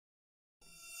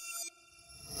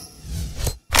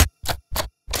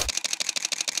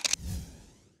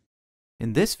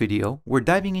In this video, we're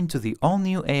diving into the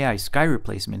all-new AI sky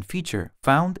replacement feature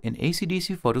found in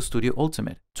ACDSee Photo Studio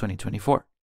Ultimate 2024.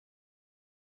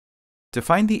 To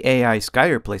find the AI sky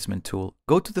replacement tool,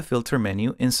 go to the filter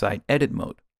menu inside Edit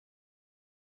mode.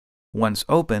 Once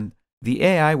opened, the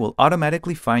AI will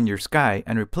automatically find your sky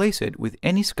and replace it with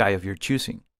any sky of your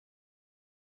choosing.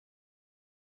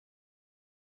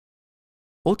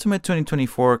 Ultimate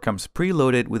 2024 comes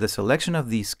preloaded with a selection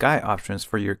of these sky options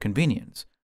for your convenience.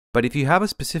 But if you have a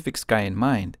specific sky in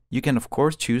mind, you can of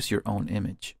course choose your own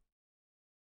image.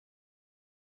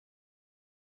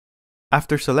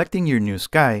 After selecting your new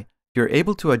sky, you're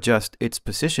able to adjust its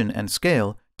position and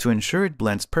scale to ensure it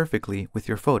blends perfectly with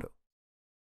your photo.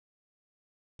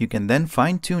 You can then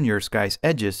fine-tune your sky's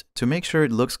edges to make sure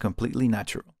it looks completely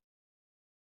natural.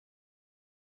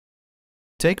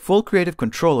 Take full creative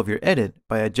control of your edit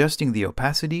by adjusting the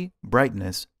opacity,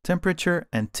 brightness, temperature,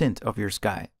 and tint of your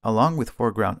sky, along with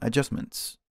foreground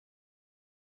adjustments.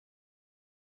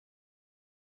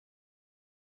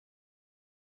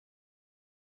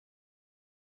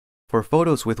 For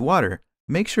photos with water,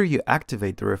 make sure you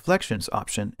activate the reflections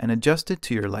option and adjust it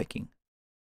to your liking.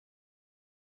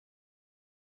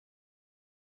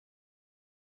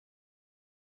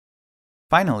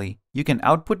 Finally, you can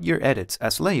output your edits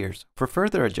as layers for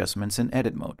further adjustments in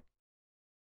edit mode.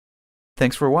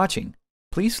 Thanks for watching.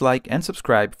 Please like and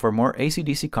subscribe for more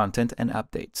ACDSee content and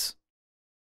updates.